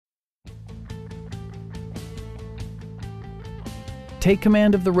Take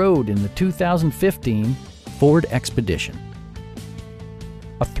command of the road in the 2015 Ford Expedition.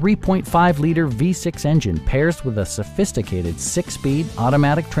 A 3.5-liter V6 engine pairs with a sophisticated 6-speed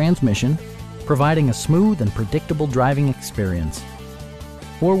automatic transmission, providing a smooth and predictable driving experience.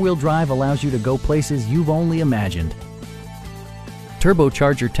 Four-wheel drive allows you to go places you've only imagined.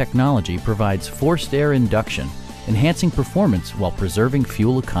 Turbocharger technology provides forced air induction, enhancing performance while preserving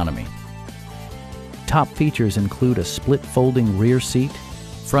fuel economy. Top features include a split folding rear seat,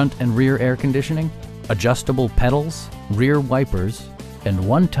 front and rear air conditioning, adjustable pedals, rear wipers, and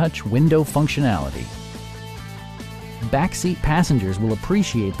one-touch window functionality. Backseat passengers will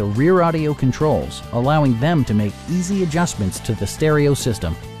appreciate the rear audio controls, allowing them to make easy adjustments to the stereo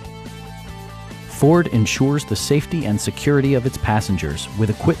system. Ford ensures the safety and security of its passengers with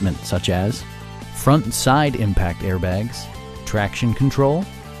equipment such as front and side impact airbags, traction control,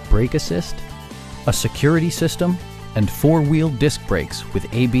 brake assist, a security system, and four-wheel disc brakes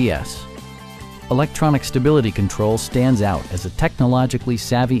with ABS. Electronic stability control stands out as a technologically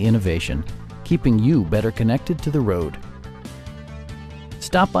savvy innovation, keeping you better connected to the road.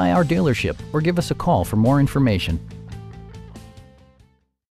 Stop by our dealership or give us a call for more information.